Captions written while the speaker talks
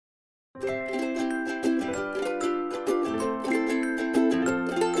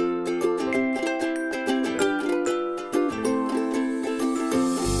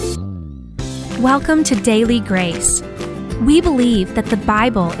Welcome to Daily Grace. We believe that the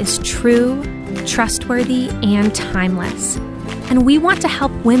Bible is true, trustworthy, and timeless. And we want to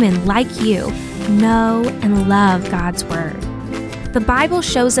help women like you know and love God's Word. The Bible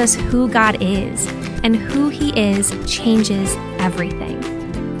shows us who God is, and who He is changes everything.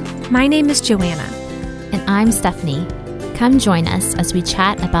 My name is Joanna. And I'm Stephanie. Come join us as we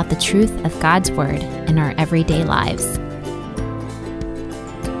chat about the truth of God's Word in our everyday lives.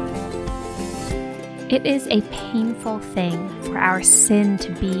 It is a painful thing for our sin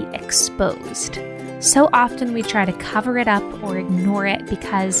to be exposed. So often we try to cover it up or ignore it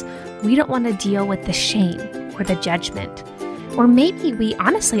because we don't want to deal with the shame or the judgment. Or maybe we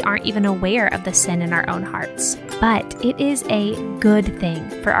honestly aren't even aware of the sin in our own hearts. But it is a good thing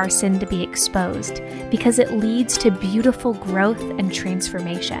for our sin to be exposed because it leads to beautiful growth and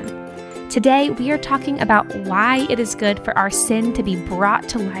transformation. Today, we are talking about why it is good for our sin to be brought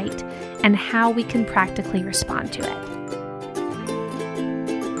to light and how we can practically respond to it.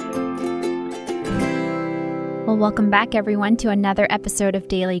 Well, welcome back, everyone, to another episode of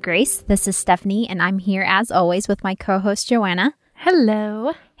Daily Grace. This is Stephanie, and I'm here, as always, with my co-host, Joanna.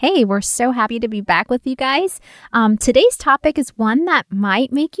 Hello. Hey, we're so happy to be back with you guys. Today's topic is one that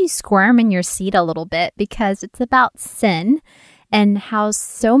might make you squirm in your seat a little bit because it's about sin and how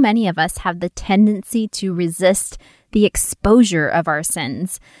so many of us have the tendency to resist the exposure of our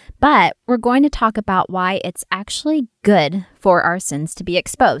sins. But we're going to talk about why it's actually good for our sins to be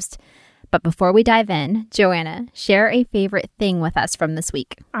exposed. But before we dive in, Joanna, share a favorite thing with us from this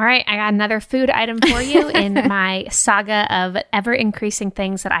week. All right, I got another food item for you in my saga of ever-increasing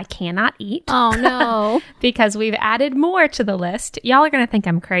things that I cannot eat. Oh, no. Because we've added more to the list. Y'all are going to think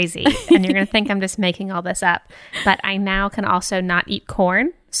I'm crazy, and you're going to think I'm just making all this up. But I now can also not eat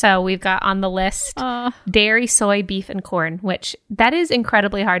corn. So we've got on the list dairy, soy, beef, and corn, which that is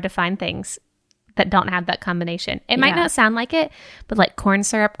incredibly hard to find things that don't have that combination. It might not sound like it, but like corn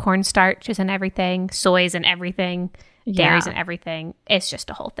syrup, cornstarch is in everything, soy's in everything, dairy's in everything. It's just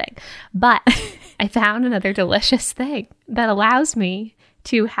a whole thing. But I found another delicious thing that allows me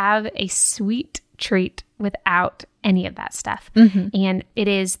to have a sweet treat without any of that stuff. Mm-hmm. And it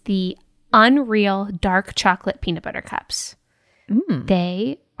is the Unreal dark chocolate peanut butter cups.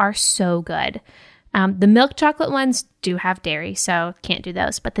 They are so good. The milk chocolate ones do have dairy, so can't do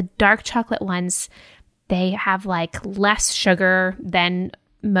those. But the dark chocolate ones, they have like less sugar than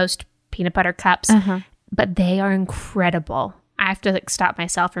most peanut butter cups, but they are incredible. I have to stop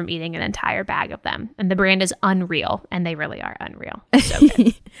myself from eating an entire bag of them. And the brand is Unreal, and they really are unreal. So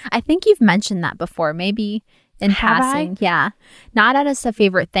good. I think you've mentioned that before, maybe in passing. Yeah. Not as a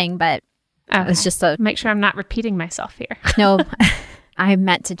favorite thing, but it's just a... Make sure I'm not repeating myself here. No, I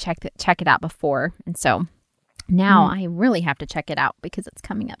meant to check it out before. And so now I really have to check it out because it's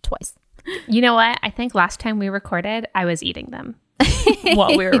coming up twice. You know what? I think last time we recorded, I was eating them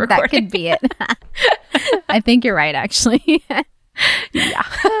while we were recording. That could be it. I think you're right, actually. Yeah.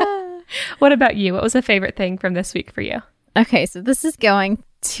 What about you? What was a favorite thing from this week for you? Okay, so this is going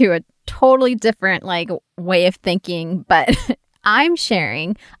to a totally different way of thinking, but I'm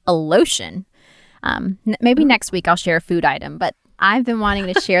sharing a lotion. Maybe next week I'll share a food item, but I've been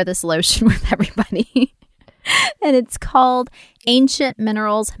wanting to share this lotion with everybody. And it's called Ancient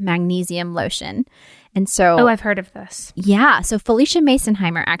Minerals Magnesium Lotion. And so... Oh, I've heard of this. Yeah. So Felicia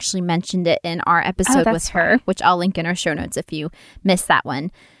Masonheimer actually mentioned it in our episode with her, which I'll link in our show notes if you missed that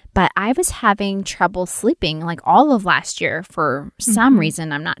one. But I was having trouble sleeping all of last year for some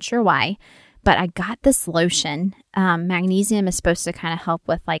reason. I'm not sure why. But I got this lotion. Magnesium is supposed to kind of help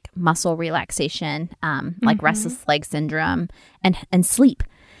with muscle relaxation, restless leg syndrome and sleep.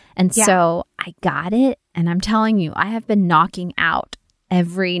 And so I got it, and I'm telling you, I have been knocking out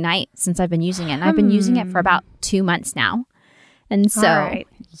every night since I've been using it. And I've been using it for about 2 months now. And so, I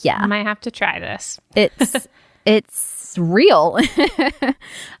might have to try this. It's real.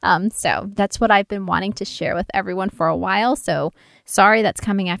 So that's what I've been wanting to share with everyone for a while. So sorry that's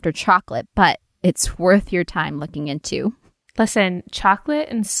coming after chocolate, but it's worth your time looking into. Listen, chocolate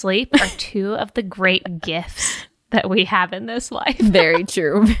and sleep are two of the great gifts that we have in this life. Very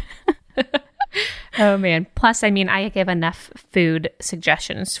true. Oh, man. Plus, I give enough food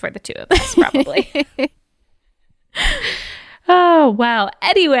suggestions for the two of us, probably. Oh, well.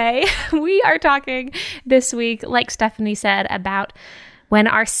 Anyway, we are talking this week, like Stephanie said, about when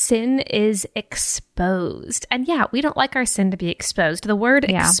our sin is exposed. And yeah, we don't like our sin to be exposed. The word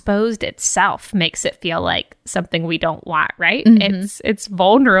exposed itself makes it feel like something we don't want, right? It's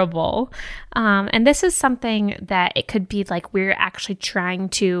vulnerable. And this is something that it could be like we're actually trying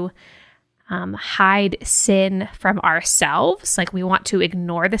to hide sin from ourselves. Like we want to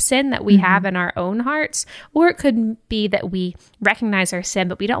ignore the sin that we have in our own hearts. Or it could be that we recognize our sin,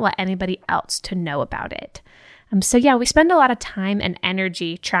 but we don't want anybody else to know about it. So yeah, we spend a lot of time and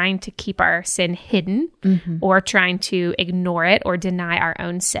energy trying to keep our sin hidden or trying to ignore it or deny our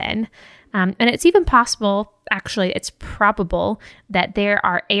own sin. And it's even possible, actually, it's probable that there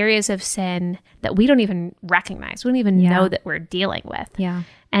are areas of sin that we don't even recognize. We don't even know that we're dealing with. Yeah.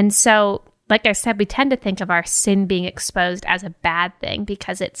 And so, like I said, we tend to think of our sin being exposed as a bad thing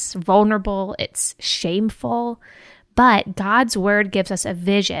because it's vulnerable, it's shameful. But God's word gives us a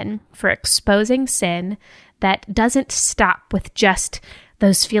vision for exposing sin that doesn't stop with just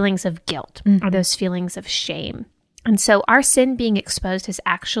those feelings of guilt or those feelings of shame. And so our sin being exposed is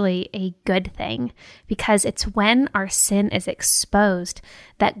actually a good thing because it's when our sin is exposed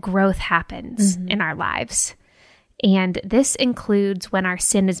that growth happens in our lives. And this includes when our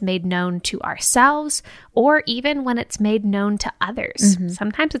sin is made known to ourselves or even when it's made known to others.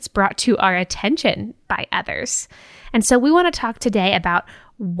 Sometimes it's brought to our attention by others. And so we want to talk today about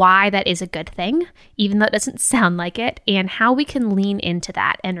why that is a good thing, even though it doesn't sound like it, and how we can lean into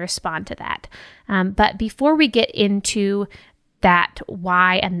that and respond to that. But before we get into that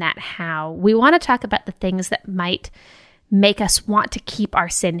why and that how, we want to talk about the things that might make us want to keep our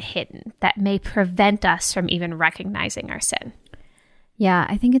sin hidden, that may prevent us from even recognizing our sin. Yeah,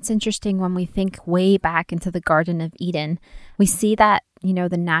 I think it's interesting when we think way back into the Garden of Eden, we see that,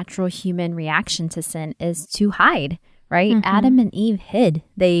 the natural human reaction to sin is to hide, right? Adam and Eve hid.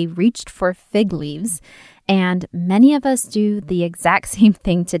 They reached for fig leaves. And many of us do the exact same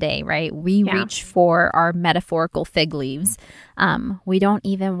thing today, right? We reach for our metaphorical fig leaves. We don't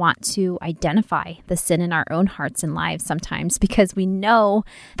even want to identify the sin in our own hearts and lives sometimes because we know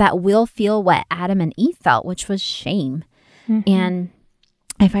that we'll feel what Adam and Eve felt, which was shame. And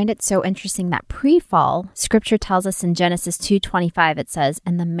I find it so interesting that pre-fall, scripture tells us in Genesis 2:25, it says,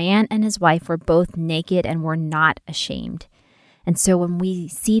 "And the man and his wife were both naked and were not ashamed." And so when we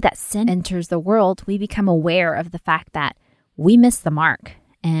see that sin enters the world, we become aware of the fact that we miss the mark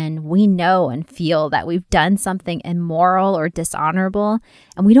and we know and feel that we've done something immoral or dishonorable,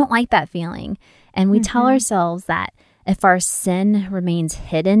 and we don't like that feeling. And we tell ourselves that if our sin remains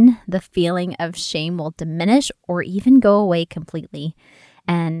hidden, the feeling of shame will diminish or even go away completely.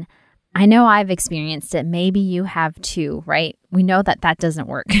 And I know I've experienced it. Maybe you have too, right? We know that that doesn't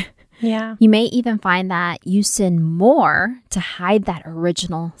work. Yeah. You may even find that you sin more to hide that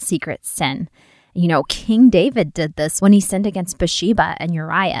original secret sin. King David did this when he sinned against Bathsheba and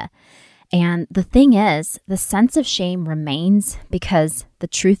Uriah. And the thing is, the sense of shame remains because the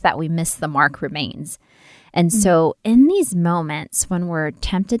truth that we miss the mark remains. And so in these moments when we're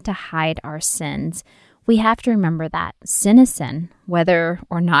tempted to hide our sins, we have to remember that sin is sin, whether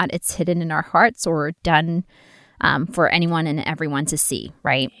or not it's hidden in our hearts or done for anyone and everyone to see,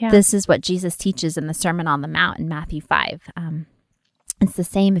 right? Yeah. This is what Jesus teaches in the Sermon on the Mount in Matthew 5. It's the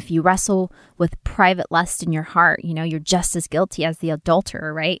same if you wrestle with private lust in your heart, you're just as guilty as the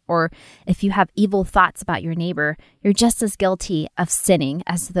adulterer, right? Or if you have evil thoughts about your neighbor, you're just as guilty of sinning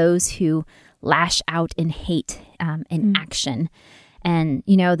as those who lash out in hate in action. And,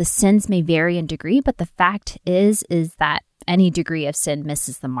 the sins may vary in degree, but the fact is that any degree of sin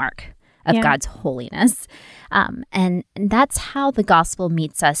misses the mark of God's holiness. And that's how the gospel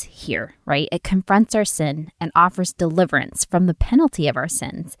meets us here, right? It confronts our sin and offers deliverance from the penalty of our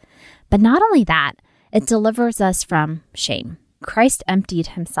sins. But not only that, it delivers us from shame. Christ emptied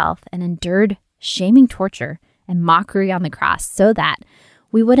himself and endured shaming torture and mockery on the cross so that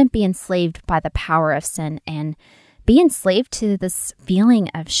we wouldn't be enslaved by the power of sin and be enslaved to this feeling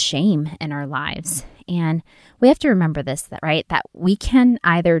of shame in our lives. And we have to remember this, right? That we can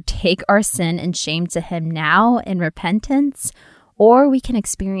either take our sin and shame to him now in repentance, or we can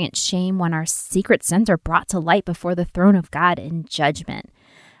experience shame when our secret sins are brought to light before the throne of God in judgment.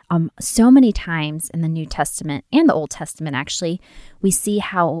 So many times in the New Testament and the Old Testament, actually, we see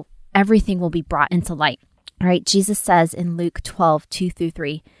how everything will be brought into light, right? Jesus says in Luke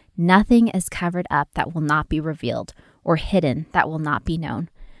 12:2-3, "Nothing is covered up that will not be revealed, or hidden that will not be known.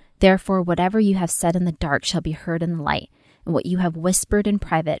 Therefore, whatever you have said in the dark shall be heard in the light, and what you have whispered in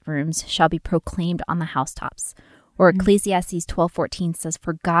private rooms shall be proclaimed on the housetops." Or Ecclesiastes 12:14 says,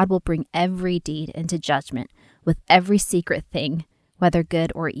 "For God will bring every deed into judgment with every secret thing, whether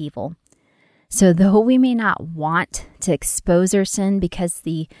good or evil." So though we may not want to expose our sin because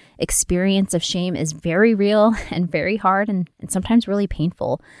the experience of shame is very real and very hard and sometimes really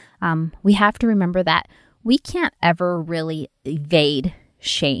painful, we have to remember that we can't ever really evade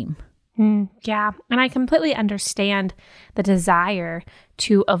shame. Yeah. And I completely understand the desire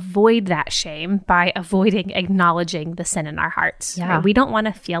to avoid that shame by avoiding acknowledging the sin in our hearts. Yeah. Right? We don't want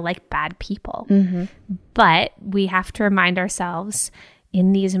to feel like bad people. But we have to remind ourselves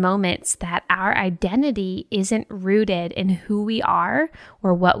in these moments that our identity isn't rooted in who we are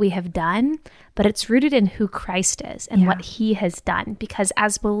or what we have done, but it's rooted in who Christ is and what he has done. Because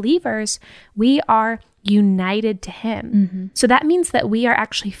as believers, we are united to him. So that means that we are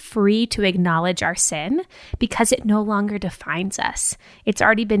actually free to acknowledge our sin because it no longer defines us. It's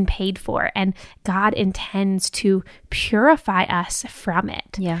already been paid for, and God intends to purify us from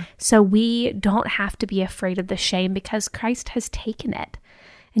it. Yeah. So we don't have to be afraid of the shame because Christ has taken it.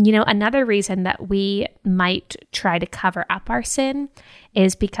 And another reason that we might try to cover up our sin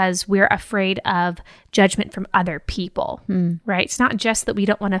is because we're afraid of judgment from other people, right? It's not just that we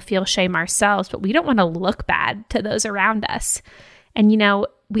don't want to feel shame ourselves, but we don't want to look bad to those around us. And,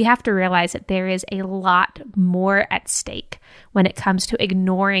 we have to realize that there is a lot more at stake when it comes to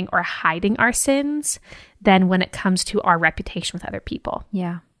ignoring or hiding our sins than when it comes to our reputation with other people.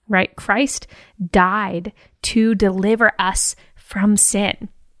 Yeah. Right? Christ died to deliver us from sin.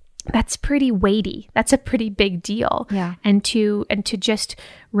 That's pretty weighty. That's a pretty big deal. Yeah. And to just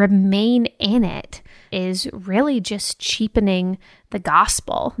remain in it is really just cheapening the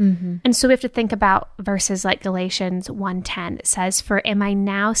gospel. And so we have to think about verses like Galatians 1:10. It says, "For am I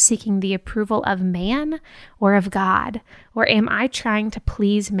now seeking the approval of man or of God? Or am I trying to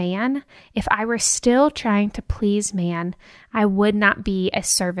please man? If I were still trying to please man, I would not be a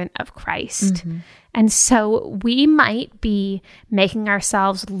servant of Christ." And so we might be making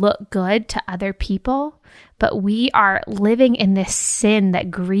ourselves look good to other people, but we are living in this sin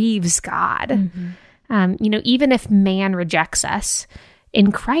that grieves God. Even if man rejects us,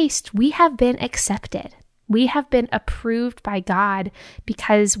 in Christ, we have been accepted. We have been approved by God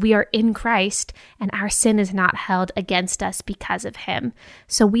because we are in Christ and our sin is not held against us because of him.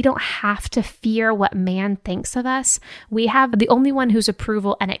 So we don't have to fear what man thinks of us. We have the only one whose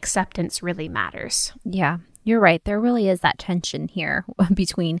approval and acceptance really matters. Yeah, you're right. There really is that tension here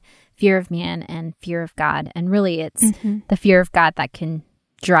between fear of man and fear of God. And really it's the fear of God that can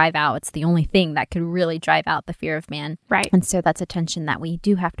drive out. It's the only thing that could really drive out the fear of man. Right. And so that's a tension that we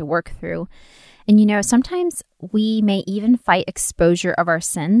do have to work through. And sometimes we may even fight exposure of our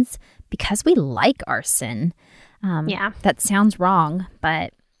sins because we like our sin. That sounds wrong,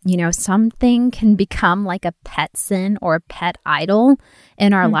 but something can become like a pet sin or a pet idol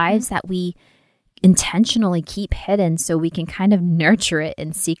in our lives that we intentionally keep hidden so we can kind of nurture it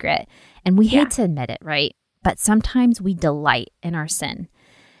in secret. And we hate to admit it, right? But sometimes we delight in our sin.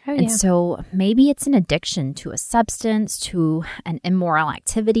 And so maybe it's an addiction to a substance, to an immoral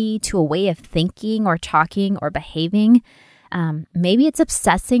activity, to a way of thinking or talking or behaving. Maybe it's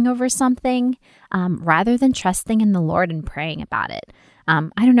obsessing over something rather than trusting in the Lord and praying about it.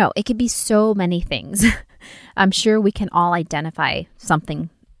 I don't know. It could be so many things. I'm sure we can all identify something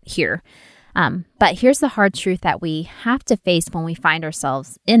here. But here's the hard truth that we have to face when we find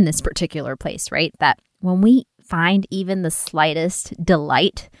ourselves in this particular place, right? That when we find even the slightest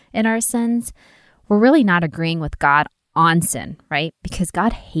delight in our sins, we're really not agreeing with God on sin, right? Because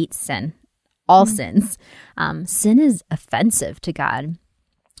God hates sin, all sins. Sin is offensive to God.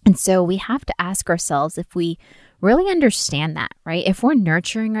 And so we have to ask ourselves if we really understand that, right? If we're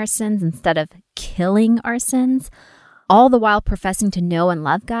nurturing our sins instead of killing our sins, all the while professing to know and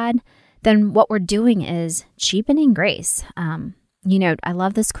love God, then what we're doing is cheapening grace. I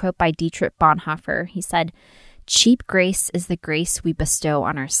love this quote by Dietrich Bonhoeffer. He said, "Cheap grace is the grace we bestow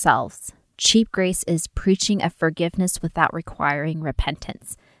on ourselves. Cheap grace is preaching of forgiveness without requiring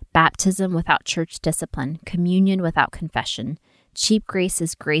repentance, baptism without church discipline, communion without confession. Cheap grace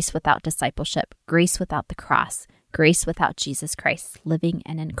is grace without discipleship, grace without the cross, grace without Jesus Christ, living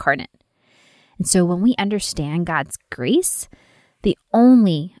and incarnate." And so when we understand God's grace, the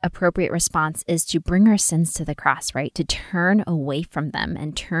only appropriate response is to bring our sins to the cross, right? To turn away from them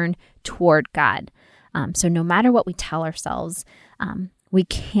and turn toward God. So no matter what we tell ourselves, we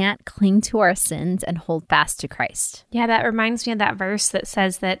can't cling to our sins and hold fast to Christ. Yeah, that reminds me of that verse that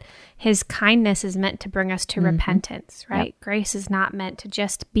says that his kindness is meant to bring us to repentance, right? Yep. Grace is not meant to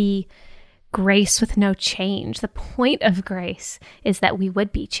just be grace with no change. The point of grace is that we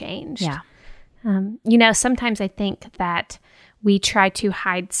would be changed. Yeah. Sometimes I think that we try to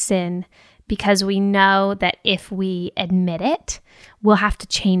hide sin because we know that if we admit it, we'll have to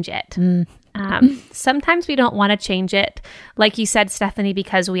change it. Sometimes we don't want to change it, like you said, Stephanie,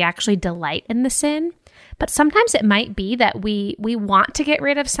 because we actually delight in the sin. But sometimes it might be that we want to get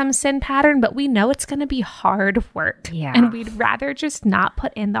rid of some sin pattern, but we know it's going to be hard work. Yeah. And we'd rather just not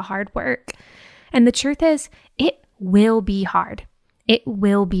put in the hard work. And the truth is, it will be hard. It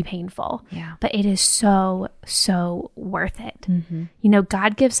will be painful. Yeah. But it is so, so worth it. You know,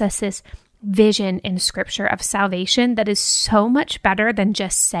 God gives us this vision in Scripture of salvation that is so much better than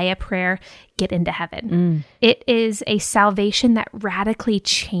just say a prayer, get into heaven. It is a salvation that radically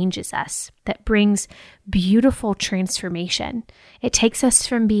changes us, that brings beautiful transformation. It takes us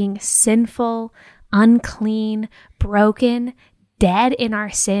from being sinful, unclean, broken, dead in our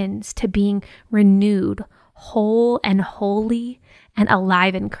sins to being renewed, whole and holy and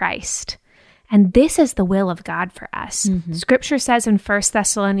alive in Christ. And this is the will of God for us. Scripture says in 1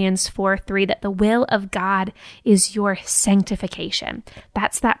 Thessalonians 4:3 that the will of God is your sanctification.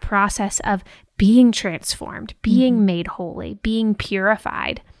 That's that process of being transformed, being made holy, being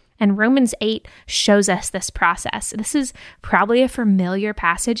purified. And Romans 8 shows us this process. This is probably a familiar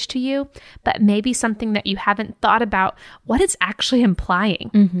passage to you, but maybe something that you haven't thought about what it's actually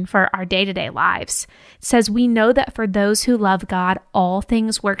implying for our day-to-day lives. It says, we know that for those who love God, all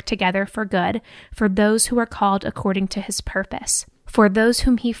things work together for good, for those who are called according to his purpose. For those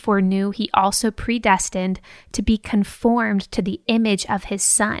whom he foreknew, he also predestined to be conformed to the image of his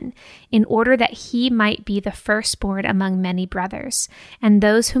Son, in order that he might be the firstborn among many brothers. And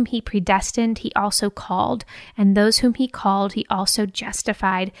those whom he predestined, he also called. And those whom he called, he also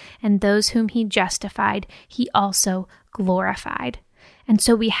justified. And those whom he justified, he also glorified. And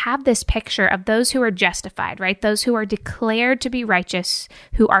so we have this picture of those who are justified, right? Those who are declared to be righteous,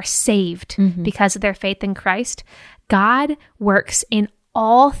 who are saved because of their faith in Christ. God works in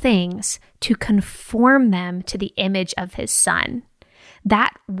all things to conform them to the image of his Son.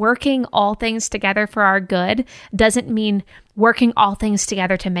 That working all things together for our good doesn't mean working all things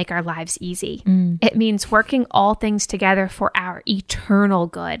together to make our lives easy. It means working all things together for our eternal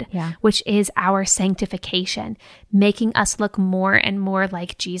good, which is our sanctification, making us look more and more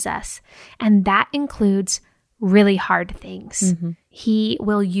like Jesus. And that includes really hard things. He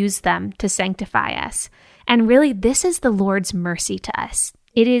will use them to sanctify us. And really, this is the Lord's mercy to us.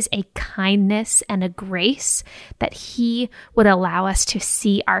 It is a kindness and a grace that he would allow us to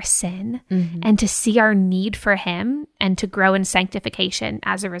see our sin and to see our need for him and to grow in sanctification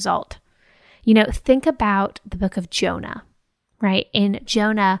as a result. You know, think about the book of Jonah, right? In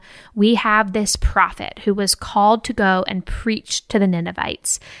Jonah, we have this prophet who was called to go and preach to the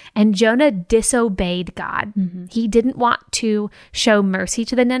Ninevites. And Jonah disobeyed God. He didn't want to show mercy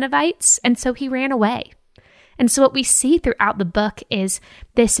to the Ninevites, and so he ran away. And so what we see throughout the book is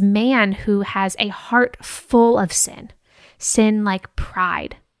this man who has a heart full of sin like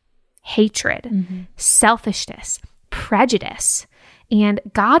pride, hatred, selfishness, prejudice. And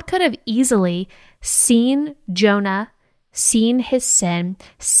God could have easily seen Jonah, seen his sin,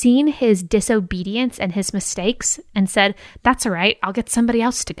 seen his disobedience and his mistakes, and said, that's all right, I'll get somebody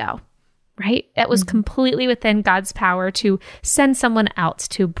else to go. Right? It was completely within God's power to send someone else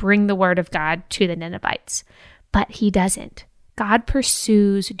to bring the word of God to the Ninevites. But he doesn't. God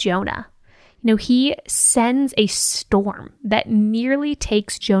pursues Jonah. You know, he sends a storm that nearly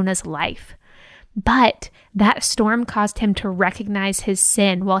takes Jonah's life. But that storm caused him to recognize his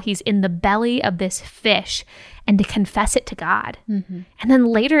sin while he's in the belly of this fish and to confess it to God. And then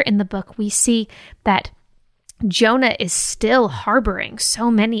later in the book, we see that Jonah is still harboring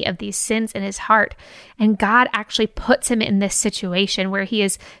so many of these sins in his heart. And God actually puts him in this situation where he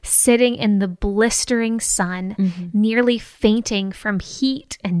is sitting in the blistering sun, nearly fainting from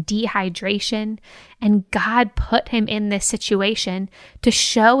heat and dehydration. And God put him in this situation to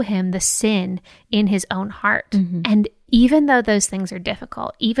show him the sin in his own heart. And even though those things are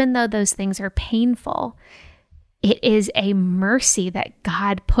difficult, even though those things are painful, it is a mercy that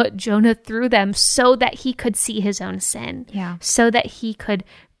God put Jonah through them so that he could see his own sin, so that he could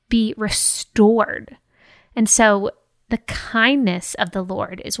be restored. And so the kindness of the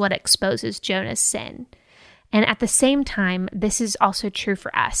Lord is what exposes Jonah's sin. And at the same time, this is also true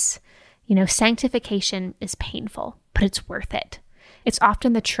for us. You know, sanctification is painful, but it's worth it. It's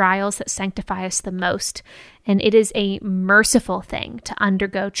often the trials that sanctify us the most, and it is a merciful thing to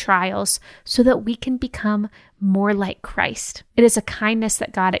undergo trials so that we can become more like Christ. It is a kindness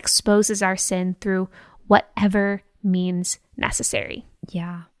that God exposes our sin through whatever means necessary.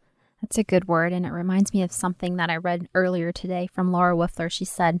 Yeah, that's a good word, and it reminds me of something that I read earlier today from Laura Wiffler. She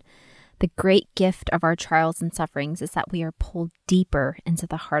said, The great gift of our trials and sufferings is that we are pulled deeper into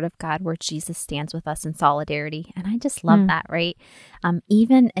the heart of God where Jesus stands with us in solidarity. And I just love that, right?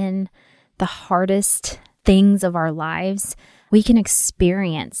 Even in the hardest things of our lives, we can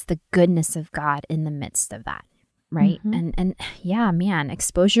experience the goodness of God in the midst of that, right? And yeah, man,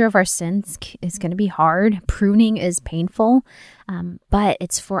 exposure of our sins is going to be hard. Pruning is painful, but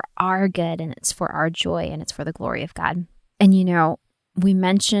it's for our good and it's for our joy and it's for the glory of God. And we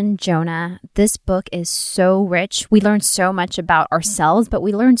mentioned Jonah. This book is so rich. We learn so much about ourselves, but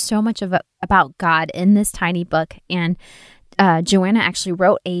we learn so much about God in this tiny book. And Joanna actually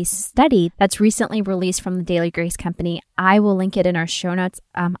wrote a study that's recently released from the Daily Grace Company. I will link it in our show notes.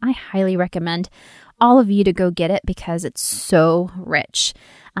 I highly recommend all of you to go get it because it's so rich.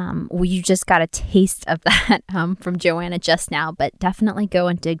 You just got a taste of that from Joanna just now, but definitely go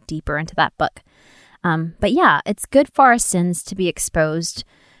and dig deeper into that book. But yeah, it's good for our sins to be exposed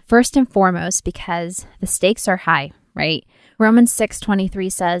first and foremost because the stakes are high, right? Romans 6:23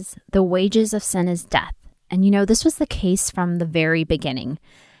 says, "The wages of sin is death." And this was the case from the very beginning.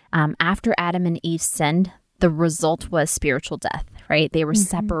 After Adam and Eve sinned, the result was spiritual death, right? They were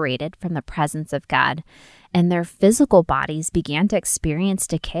separated from the presence of God and their physical bodies began to experience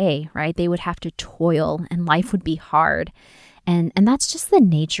decay, right? They would have to toil and life would be hard. And that's just the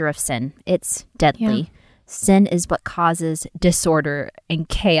nature of sin. It's deadly. Yeah. Sin is what causes disorder and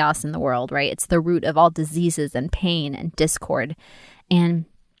chaos in the world, right? It's the root of all diseases and pain and discord. And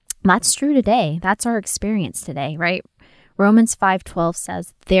that's true today. That's our experience today, right? Romans 5:12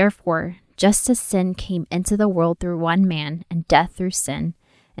 says, "Therefore, just as sin came into the world through one man and death through sin,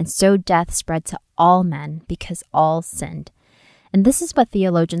 and so death spread to all men because all sinned." And this is what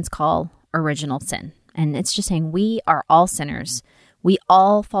theologians call original sin. And it's just saying we are all sinners. We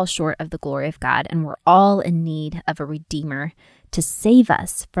all fall short of the glory of God, and we're all in need of a Redeemer to save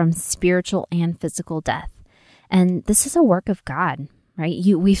us from spiritual and physical death. And this is a work of God, right?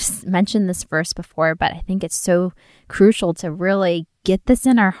 We've mentioned this verse before, but I think it's so crucial to really get this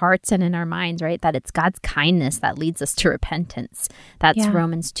in our hearts and in our minds, right? That it's God's kindness that leads us to repentance. That's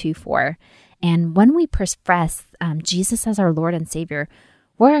Romans 2:4. And when we profess Jesus as our Lord and Savior,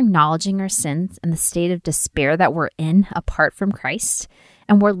 we're acknowledging our sins and the state of despair that we're in apart from Christ,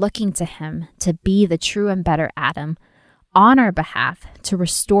 and we're looking to Him to be the true and better Adam on our behalf to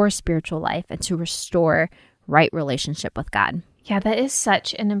restore spiritual life and to restore right relationship with God. Yeah, that is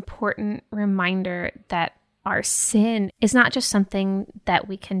such an important reminder that our sin is not just something that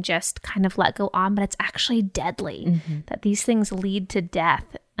we can just kind of let go on, but it's actually deadly, that these things lead to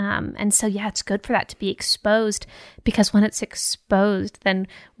death. And so, yeah, it's good for that to be exposed because when it's exposed, then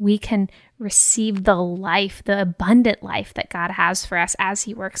we can receive the life, the abundant life that God has for us as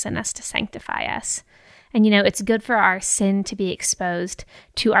He works in us to sanctify us. And, it's good for our sin to be exposed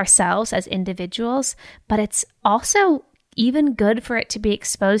to ourselves as individuals, but it's also even good for it to be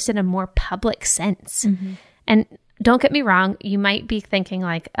exposed in a more public sense. And don't get me wrong, you might be thinking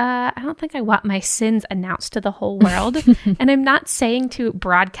like, I don't think I want my sins announced to the whole world. And I'm not saying to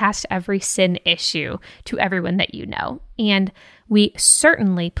broadcast every sin issue to everyone that you know. And we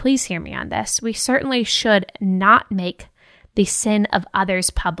certainly, please hear me on this, we certainly should not make the sin of others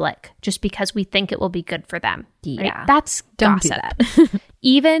public just because we think it will be good for them. Yeah. Right? That's don't gossip. Do that.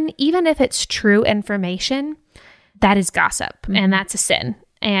 even if it's true information, that is gossip and that's a sin.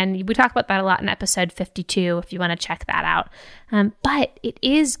 And we talk about that a lot in episode 52 if you want to check that out. But it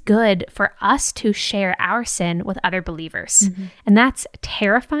is good for us to share our sin with other believers. And that's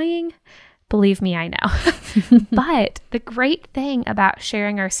terrifying. Believe me, I know. But the great thing about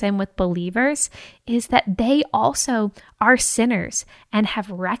sharing our sin with believers is that they also are sinners and have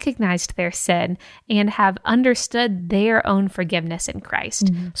recognized their sin and have understood their own forgiveness in Christ.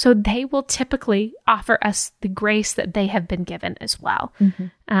 So they will typically offer us the grace that they have been given as well.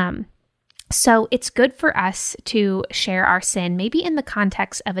 So it's good for us to share our sin, maybe in the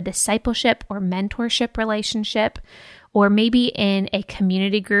context of a discipleship or mentorship relationship, or maybe in a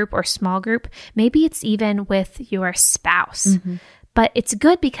community group or small group. Maybe it's even with your spouse. But it's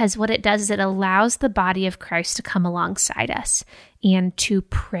good because what it does is it allows the body of Christ to come alongside us and to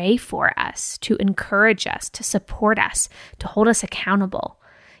pray for us, to encourage us, to support us, to hold us accountable.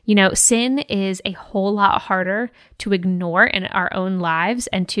 Sin is a whole lot harder to ignore in our own lives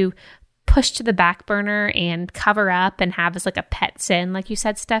and to push to the back burner and cover up and have as like a pet sin, like you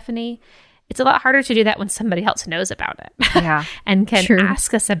said, Stephanie. It's a lot harder to do that when somebody else knows about it and can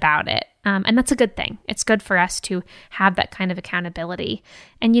ask us about it. And that's a good thing. It's good for us to have that kind of accountability.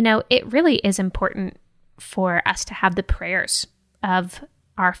 And, it really is important for us to have the prayers of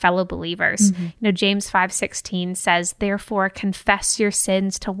our fellow believers. James 5:16 says, "Therefore confess your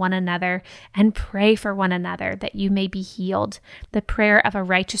sins to one another and pray for one another that you may be healed. The prayer of a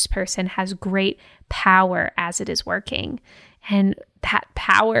righteous person has great power as it is working." And that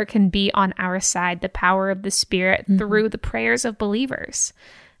power can be on our side, the power of the Spirit through the prayers of believers.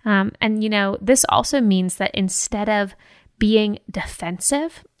 This also means that instead of being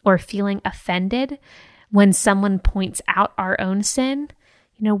defensive or feeling offended when someone points out our own sin,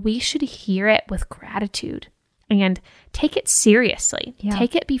 we should hear it with gratitude and take it seriously. Yeah.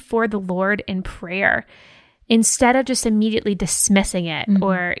 Take it before the Lord in prayer instead of just immediately dismissing it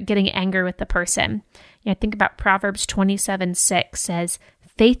or getting angry with the person. Think about Proverbs 27:6 says,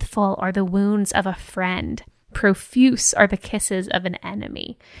 "Faithful are the wounds of a friend. Profuse are the kisses of an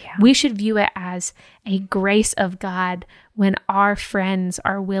enemy." Yeah. We should view it as a grace of God when our friends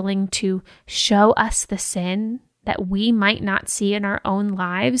are willing to show us the sin that we might not see in our own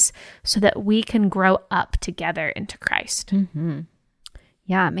lives so that we can grow up together into Christ.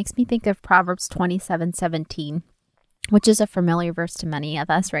 Yeah, it makes me think of Proverbs 27:17, which is a familiar verse to many of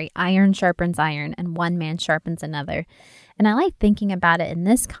us, right? Iron sharpens iron and one man sharpens another. And I like thinking about it in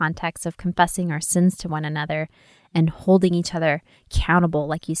this context of confessing our sins to one another and holding each other accountable,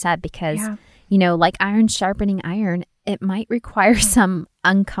 like you said, because, like iron sharpening iron, it might require some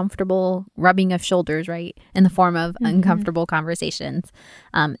uncomfortable rubbing of shoulders, right? In the form of uncomfortable conversations.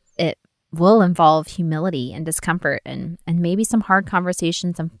 It will involve humility and discomfort and maybe some hard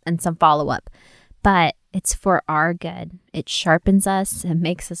conversations and some follow-up. But it's for our good. It sharpens us and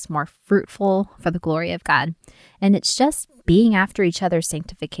makes us more fruitful for the glory of God. And it's just being after each other's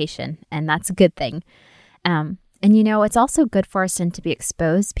sanctification. And that's a good thing. It's also good for our sin to be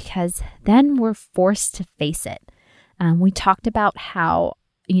exposed because then we're forced to face it. We talked about how,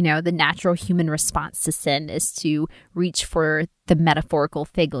 the natural human response to sin is to reach for the metaphorical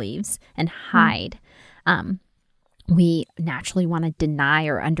fig leaves and hide. We naturally want to deny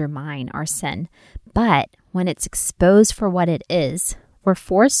or undermine our sin. But when it's exposed for what it is, we're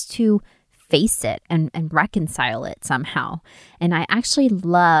forced to face it and reconcile it somehow. And I actually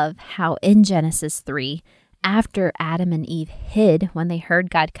love how in Genesis 3, after Adam and Eve hid when they heard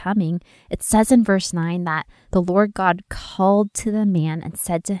God coming, it says in verse 9 that the Lord God called to the man and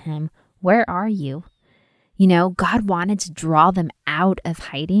said to him, "Where are you?" God wanted to draw them out of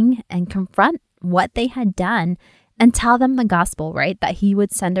hiding and confront what they had done and tell them the gospel, right? That he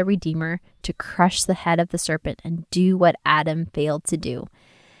would send a redeemer to crush the head of the serpent and do what Adam failed to do.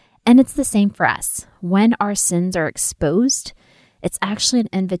 And it's the same for us. When our sins are exposed, it's actually an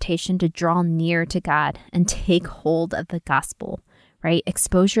invitation to draw near to God and take hold of the gospel, right?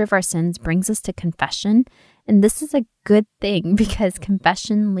 Exposure of our sins brings us to confession. And this is a good thing because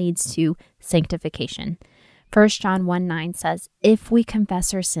confession leads to sanctification. 1 John 1:9 says, "If we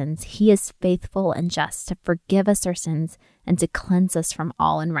confess our sins, he is faithful and just to forgive us our sins and to cleanse us from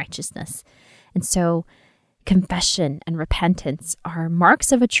all unrighteousness." And so confession and repentance are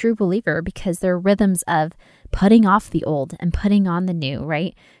marks of a true believer because they're rhythms of putting off the old and putting on the new,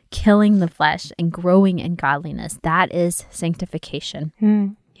 right? Killing the flesh and growing in godliness. That is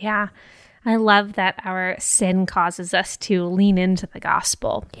sanctification. Yeah. I love that our sin causes us to lean into the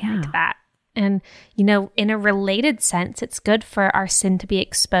gospel like that. And, in a related sense, it's good for our sin to be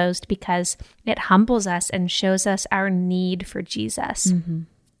exposed because it humbles us and shows us our need for Jesus.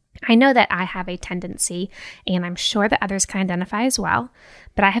 I know that I have a tendency, and I'm sure that others can identify as well,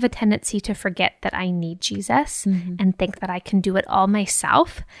 but I have a tendency to forget that I need Jesus and think that I can do it all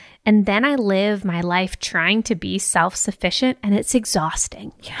myself. And then I live my life trying to be self-sufficient, and it's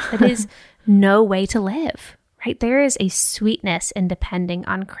exhausting. It is no way to live. Right? There is a sweetness in depending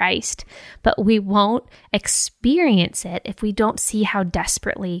on Christ, but we won't experience it if we don't see how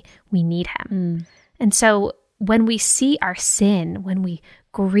desperately we need him. And so when we see our sin, when we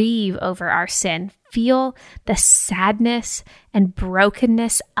grieve over our sin, feel the sadness and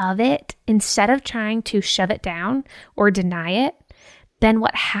brokenness of it instead of trying to shove it down or deny it, then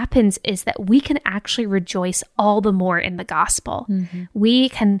what happens is that we can actually rejoice all the more in the gospel. We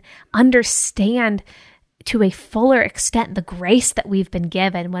can understand to a fuller extent the grace that we've been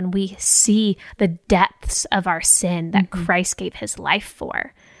given when we see the depths of our sin that Christ gave his life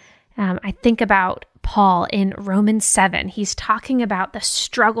for. I think about Paul in Romans 7. He's talking about the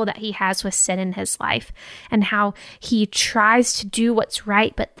struggle that he has with sin in his life and how he tries to do what's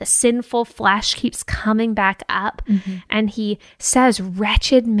right, but the sinful flesh keeps coming back up. And he says,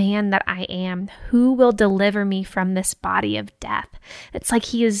 "Wretched man that I am, who will deliver me from this body of death?" It's like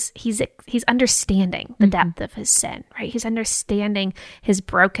he's understanding the depth of his sin, right? He's understanding his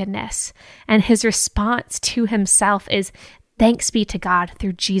brokenness, and his response to himself is, Thanks be to God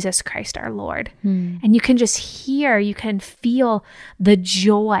through Jesus Christ our Lord. And you can just hear, you can feel the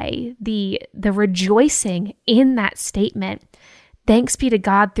joy, the rejoicing in that statement. Thanks be to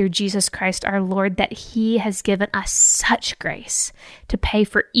God through Jesus Christ our Lord that he has given us such grace to pay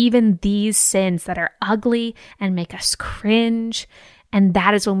for even these sins that are ugly and make us cringe. And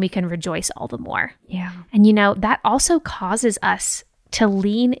that is when we can rejoice all the more. Yeah. And that also causes us to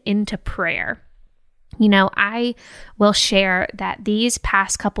lean into prayer. I will share that these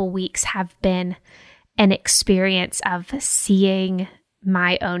past couple weeks have been an experience of seeing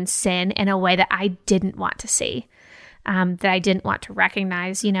my own sin in a way that I didn't want to see, that I didn't want to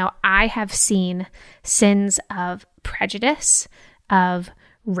recognize. I have seen sins of prejudice, of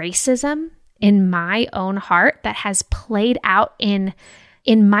racism in my own heart that has played out in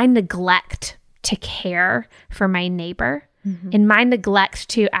my neglect to care for my neighbor. In my neglect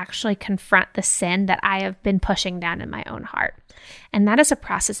to actually confront the sin that I have been pushing down in my own heart. And that is a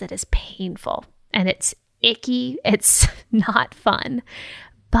process that is painful and it's icky. It's not fun.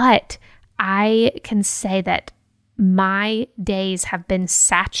 But I can say that my days have been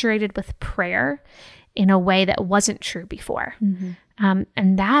saturated with prayer in a way that wasn't true before.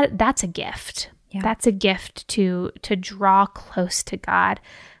 And that's a gift. Yeah. That's a gift to draw close to God.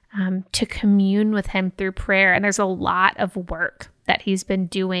 To commune with him through prayer. And there's a lot of work that he's been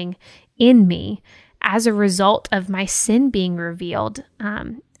doing in me as a result of my sin being revealed.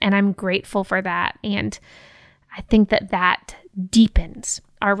 And I'm grateful for that. And I think that deepens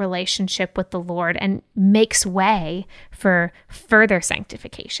our relationship with the Lord and makes way for further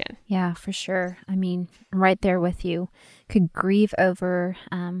sanctification. Yeah, for sure. I mean, right there with you. Could grieve over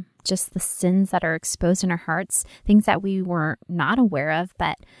just the sins that are exposed in our hearts, things that we were not aware of,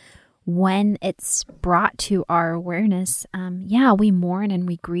 but when it's brought to our awareness, we mourn and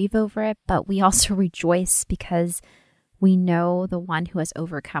we grieve over it, but we also rejoice because we know the one who has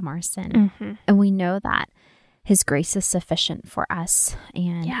overcome our sin. And we know that his grace is sufficient for us.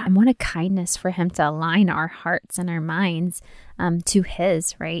 And what a kindness for him to align our hearts and our minds to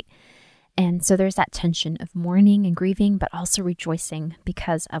his, right? And so there's that tension of mourning and grieving, but also rejoicing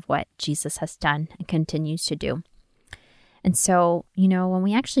because of what Jesus has done and continues to do. And so, when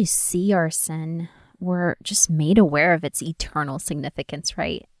we actually see our sin, we're just made aware of its eternal significance,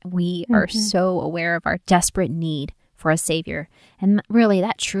 right? We are so aware of our desperate need for a Savior. And really,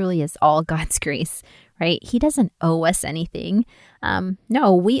 that truly is all God's grace, right? He doesn't owe us anything.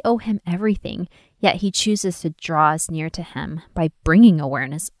 No, we owe him everything. Yet he chooses to draw us near to him by bringing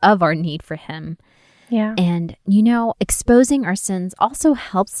awareness of our need for him. Yeah. And, exposing our sins also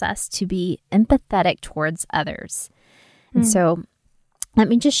helps us to be empathetic towards others. And so let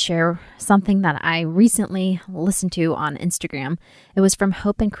me just share something that I recently listened to on Instagram. It was from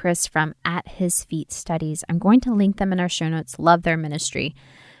Hope and Chris from At His Feet Studies. I'm going to link them in our show notes. Love their ministry.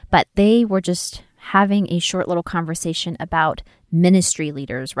 But they were just having a short little conversation about ministry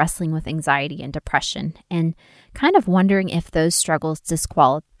leaders wrestling with anxiety and depression and kind of wondering if those struggles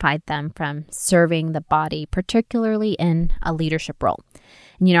disqualified them from serving the body, particularly in a leadership role.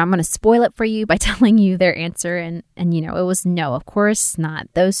 And, I'm going to spoil it for you by telling you their answer. And it was no, of course not.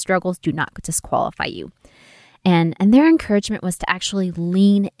 Those struggles do not disqualify you. And their encouragement was to actually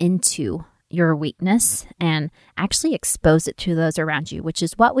lean into your weakness and actually expose it to those around you, which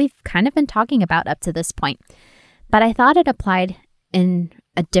is what we've kind of been talking about up to this point. But I thought it applied in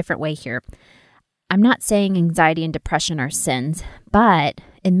a different way here. I'm not saying anxiety and depression are sins, but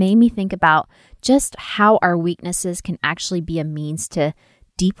it made me think about just how our weaknesses can actually be a means to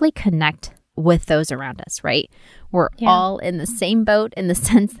deeply connect with those around us, right? We're all in the same boat in the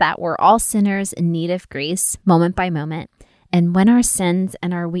sense that we're all sinners in need of grace moment by moment. And when our sins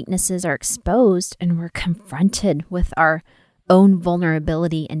and our weaknesses are exposed and we're confronted with our own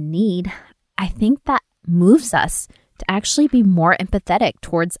vulnerability and need, I think that moves us to actually be more empathetic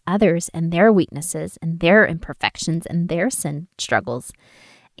towards others and their weaknesses and their imperfections and their sin struggles.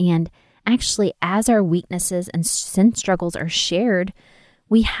 And actually, as our weaknesses and sin struggles are shared,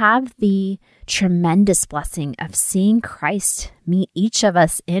 we have the tremendous blessing of seeing Christ meet each of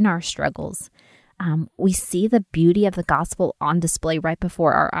us in our struggles. We see the beauty of the gospel on display right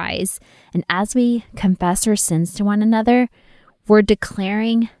before our eyes. And as we confess our sins to one another, we're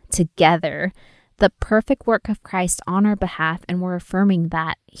declaring together the perfect work of Christ on our behalf. And we're affirming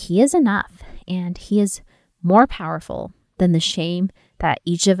that he is enough and he is more powerful than the shame that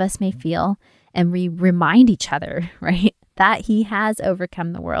each of us may feel. And we remind each other, right, that he has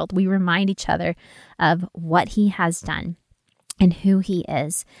overcome the world. We remind each other of what he has done and who he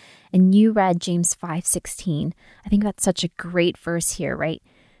is. And you read James 5:16. I think that's such a great verse here, right?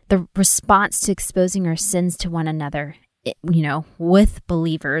 The response to exposing our sins to one another with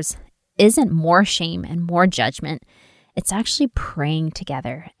believers isn't more shame and more judgment. It's actually praying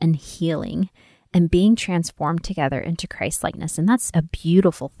together and healing and being transformed together into Christ-likeness. And that's a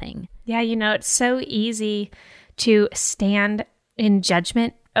beautiful thing. Yeah, it's so easy to stand in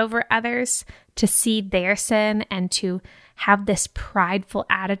judgment over others, to see their sin and to have this prideful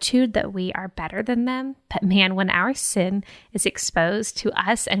attitude that we are better than them. But man, when our sin is exposed to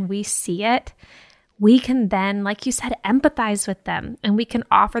us and we see it, we can then, like you said, empathize with them, and we can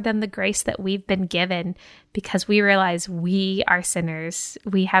offer them the grace that we've been given because we realize we are sinners.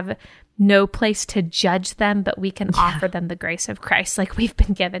 We have no place to judge them, but we can offer them the grace of Christ like we've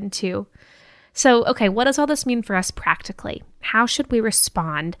been given to. So, okay, what does all this mean for us practically? How should we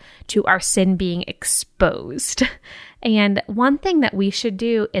respond to our sin being exposed? And one thing that we should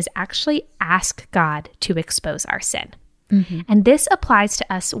do is actually ask God to expose our sin. Mm-hmm. And this applies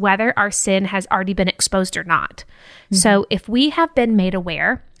to us whether our sin has already been exposed or not. Mm-hmm. So if we have been made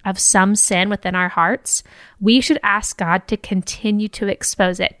aware of some sin within our hearts, we should ask God to continue to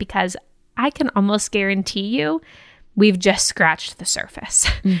expose it, because I can almost guarantee you we've just scratched the surface,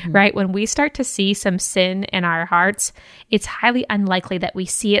 right? When we start to see some sin in our hearts, it's highly unlikely that we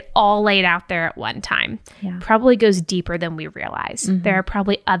see it all laid out there at one time. Yeah. Probably goes deeper than we realize. There are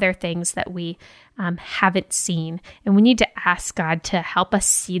probably other things that we haven't seen, and we need to ask God to help us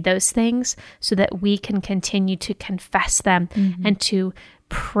see those things so that we can continue to confess them and to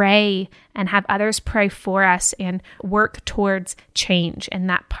pray and have others pray for us and work towards change and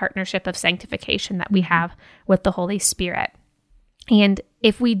that partnership of sanctification that we have with the Holy Spirit. And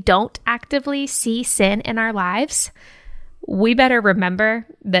if we don't actively see sin in our lives, we better remember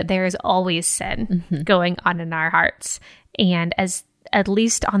that there is always sin going on in our hearts. And at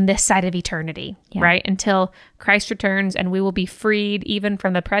least on this side of eternity, right? Until Christ returns and we will be freed even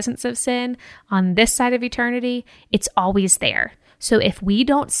from the presence of sin, on this side of eternity, it's always there. So if we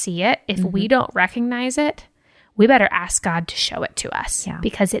don't see it, if we don't recognize it, we better ask God to show it to us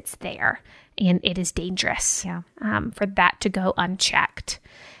because it's there and it is dangerous for that to go unchecked.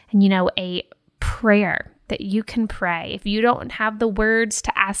 And, a prayer that you can pray, if you don't have the words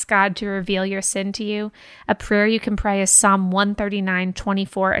to ask God to reveal your sin to you, a prayer you can pray is Psalm 139,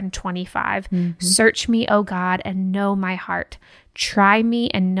 24 and 25. Search me, O God, and know my heart. Try me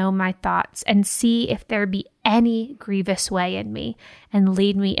and know my thoughts, and see if there be any grievous way in me, and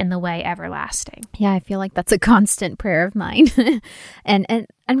lead me in the way everlasting. Yeah, I feel like that's a constant prayer of mine. and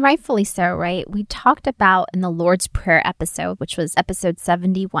rightfully so, right? We talked about in the Lord's Prayer episode, which was episode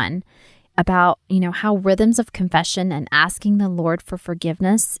 71, about, how rhythms of confession and asking the Lord for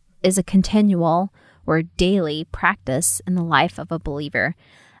forgiveness is a continual or daily practice in the life of a believer.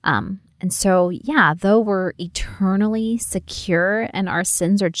 And so, though we're eternally secure and our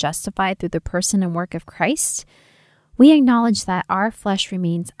sins are justified through the person and work of Christ, we acknowledge that our flesh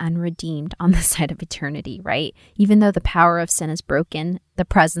remains unredeemed on the side of eternity, right? Even though the power of sin is broken, the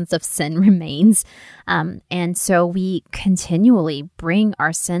presence of sin remains. And so we continually bring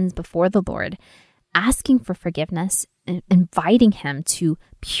our sins before the Lord, asking for forgiveness, inviting Him to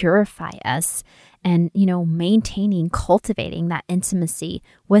purify us, and, maintaining, cultivating that intimacy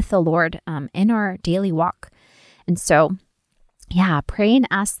with the Lord in our daily walk. And so, pray and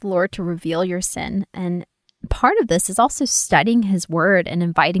ask the Lord to reveal your sin. And part of this is also studying His Word and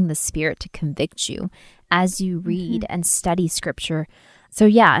inviting the Spirit to convict you as you read and study Scripture. So,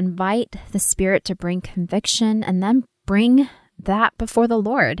 invite the Spirit to bring conviction, and then bring that before the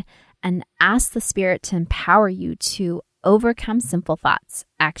Lord and ask the Spirit to empower you to overcome sinful thoughts,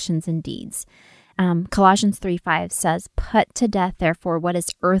 actions, and deeds. Colossians 3:5 says, "Put to death, therefore, what is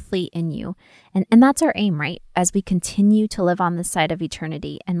earthly in you." And that's our aim, right? As we continue to live on this side of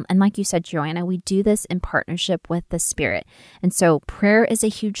eternity. And like you said, Joanna, we do this in partnership with the Spirit. And so prayer is a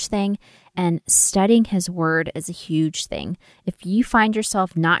huge thing, and studying His Word is a huge thing. If you find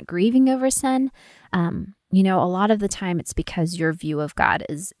yourself not grieving over sin, a lot of the time it's because your view of God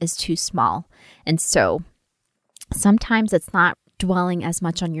is too small. And so sometimes it's not dwelling as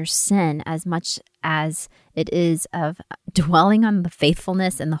much on your sin as much as it is of dwelling on the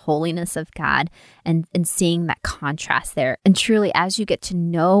faithfulness and the holiness of God, and seeing that contrast there. And truly, as you get to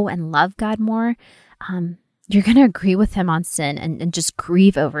know and love God more, you're going to agree with Him on sin and just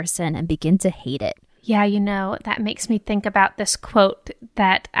grieve over sin and begin to hate it. Yeah, that makes me think about this quote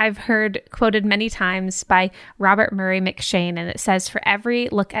that I've heard quoted many times by Robert Murray McShane, and it says, "For every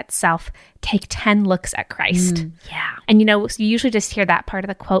look at self, take 10 looks at Christ." Yeah. And you usually just hear that part of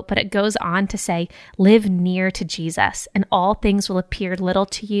the quote, but it goes on to say, "Live near to Jesus, and all things will appear little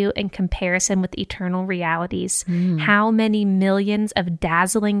to you in comparison with eternal realities. How many millions of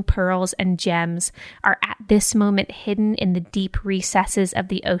dazzling pearls and gems are at this moment hidden in the deep recesses of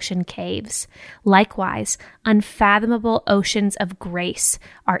the ocean caves. Likewise, unfathomable oceans of grace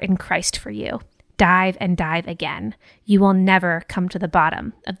are in Christ for you. Dive and dive again. You will never come to the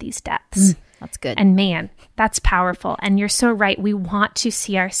bottom of these depths." That's good. And man, that's powerful. And you're so right. We want to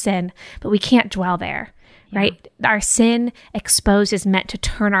see our sin, but we can't dwell there, right? Our sin exposed is meant to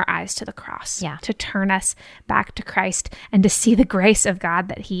turn our eyes to the cross, to turn us back to Christ and to see the grace of God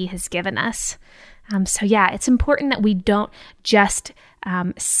that he has given us. So it's important that we don't just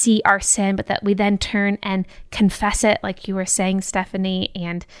see our sin, but that we then turn and confess it, like you were saying, Stephanie,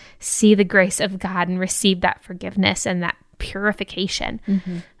 and see the grace of God and receive that forgiveness and that purification.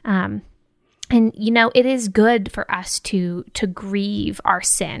 And, it is good for us to grieve our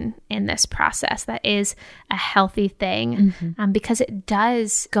sin in this process. That is a healthy thing because it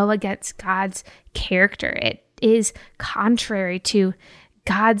does go against God's character. It is contrary to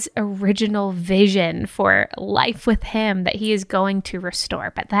God's original vision for life with him that he is going to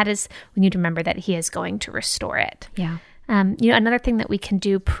restore. But that is, we need to remember that he is going to restore it. Yeah. Another thing that we can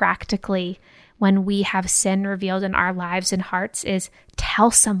do practically when we have sin revealed in our lives and hearts is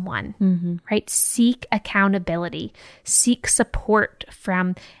tell someone, right? Seek accountability, seek support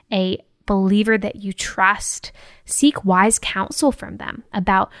from a believer that you trust. Seek wise counsel from them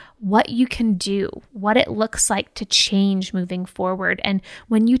about what you can do, what it looks like to change moving forward. And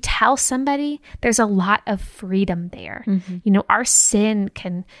when you tell somebody, there's a lot of freedom there. Our sin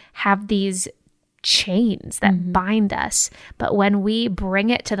can have these chains that bind us, but when we bring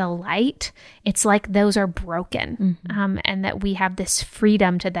it to the light, it's like those are broken, and that we have this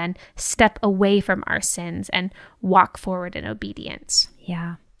freedom to then step away from our sins and walk forward in obedience.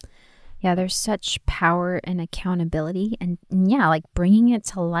 Yeah, there's such power in accountability, and like bringing it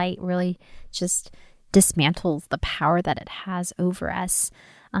to light really just dismantles the power that it has over us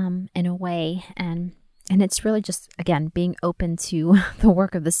in a way. And it's really just, again, being open to the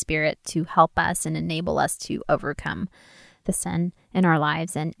work of the Spirit to help us and enable us to overcome the sin in our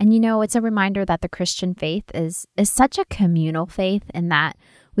lives. And it's a reminder that the Christian faith is such a communal faith in that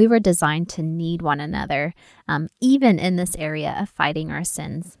we were designed to need one another, even in this area of fighting our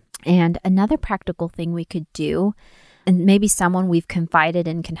sins. And another practical thing we could do, and maybe someone we've confided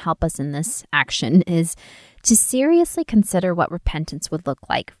in can help us in this action, is to seriously consider what repentance would look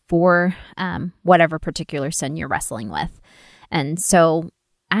like for whatever particular sin you're wrestling with. And so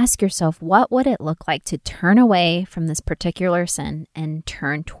ask yourself, what would it look like to turn away from this particular sin and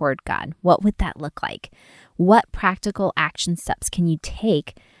turn toward God? What would that look like? What practical action steps can you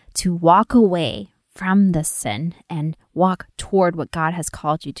take to walk away from this sin and walk toward what God has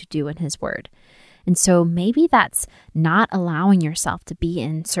called you to do in his word? And so maybe that's not allowing yourself to be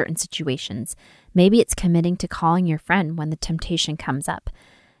in certain situations. Maybe it's committing to calling your friend when the temptation comes up.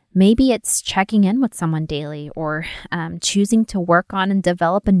 Maybe it's checking in with someone daily, or choosing to work on and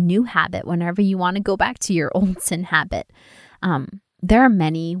develop a new habit whenever you want to go back to your old sin habit. There are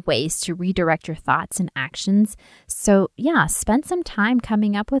many ways to redirect your thoughts and actions. So spend some time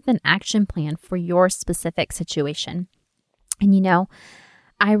coming up with an action plan for your specific situation. And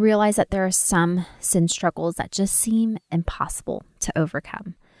I realize that there are some sin struggles that just seem impossible to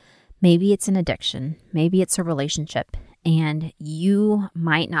overcome. Maybe it's an addiction, maybe it's a relationship, and you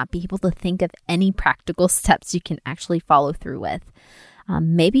might not be able to think of any practical steps you can actually follow through with.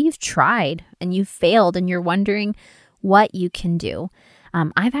 Maybe you've tried and you've failed and you're wondering what you can do.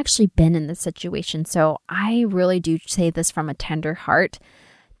 I've actually been in this situation, so I really do say this from a tender heart.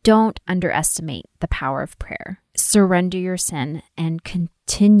 Don't underestimate the power of prayer. Surrender your sin and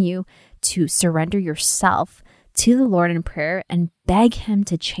continue to surrender yourself to the Lord in prayer and beg him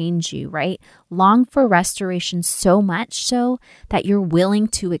to change you, right? Long for restoration so much so that you're willing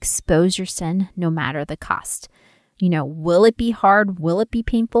to expose your sin no matter the cost. Will it be hard? Will it be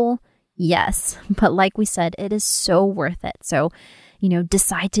painful? Yes. But like we said, it is so worth it. So,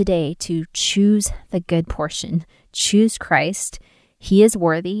 decide today to choose the good portion. Choose Christ. He is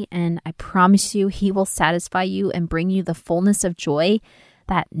worthy, and I promise you, he will satisfy you and bring you the fullness of joy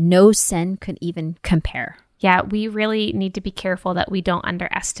that no sin could even compare. Yeah, we really need to be careful that we don't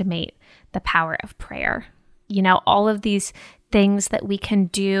underestimate the power of prayer. All of these things that we can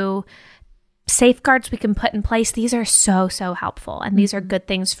do safeguards we can put in place. These are so, so helpful. And these are good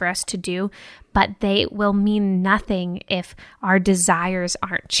things for us to do, but they will mean nothing if our desires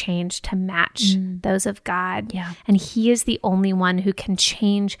aren't changed to match those of God. Yeah. And He is the only one who can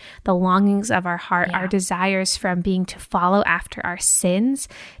change the longings of our heart, our desires from being to follow after our sins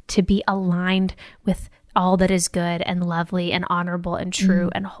to be aligned with all that is good and lovely and honorable and true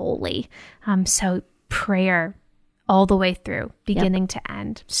and holy. So prayer all the way through, beginning to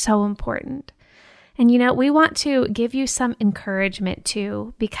end, so important. And, we want to give you some encouragement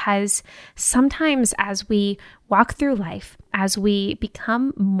too, because sometimes as we walk through life, as we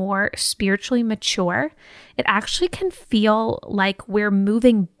become more spiritually mature, it actually can feel like we're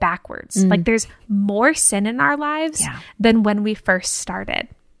moving backwards. Like there's more sin in our lives than when we first started.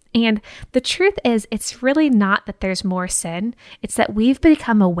 And the truth is, it's really not that there's more sin. It's that we've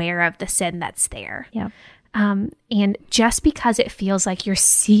become aware of the sin that's there. Yeah. And just because it feels like you're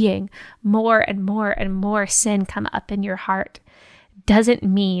seeing more and more and more sin come up in your heart doesn't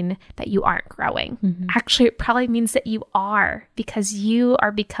mean that you aren't growing. Actually, it probably means that you are, because you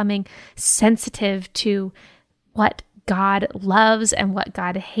are becoming sensitive to what God loves and what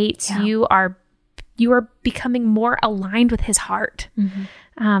God hates. Yeah. You are becoming more aligned with His heart.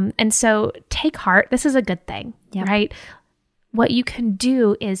 And so take heart. This is a good thing, right? What you can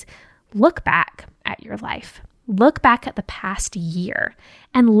do is look back at your life. Look back at the past year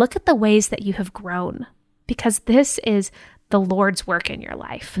and look at the ways that you have grown, because this is the Lord's work in your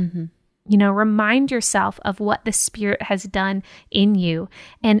life. Remind yourself of what the Spirit has done in you.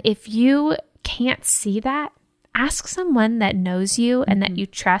 And if you can't see that, ask someone that knows you and that you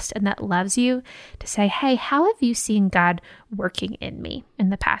trust and that loves you to say, hey, how have you seen God working in me in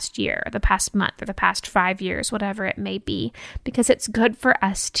the past year or the past month or the past 5 years, whatever it may be? Because it's good for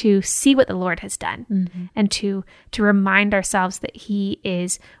us to see what the Lord has done and to remind ourselves that He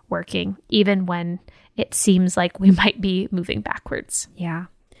is working, even when it seems like we might be moving backwards. Yeah,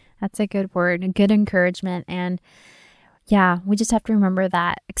 that's a good word, a good encouragement. And yeah, we just have to remember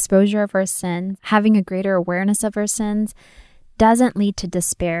that exposure of our sins, having a greater awareness of our sins, doesn't lead to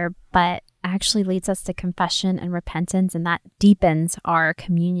despair, but actually leads us to confession and repentance, and that deepens our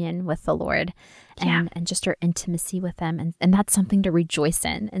communion with the Lord and just our intimacy with Him. And that's something to rejoice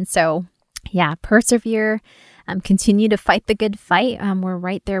in. And so, persevere, continue to fight the good fight. We're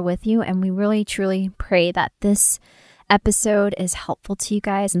right there with you. And we really, truly pray that this episode is helpful to you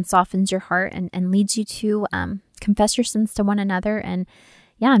guys and softens your heart and leads you to confess your sins to one another and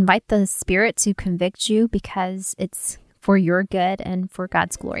invite the Spirit to convict you, because it's for your good and for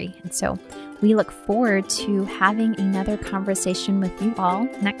God's glory. And so we look forward to having another conversation with you all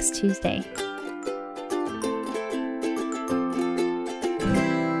next Tuesday.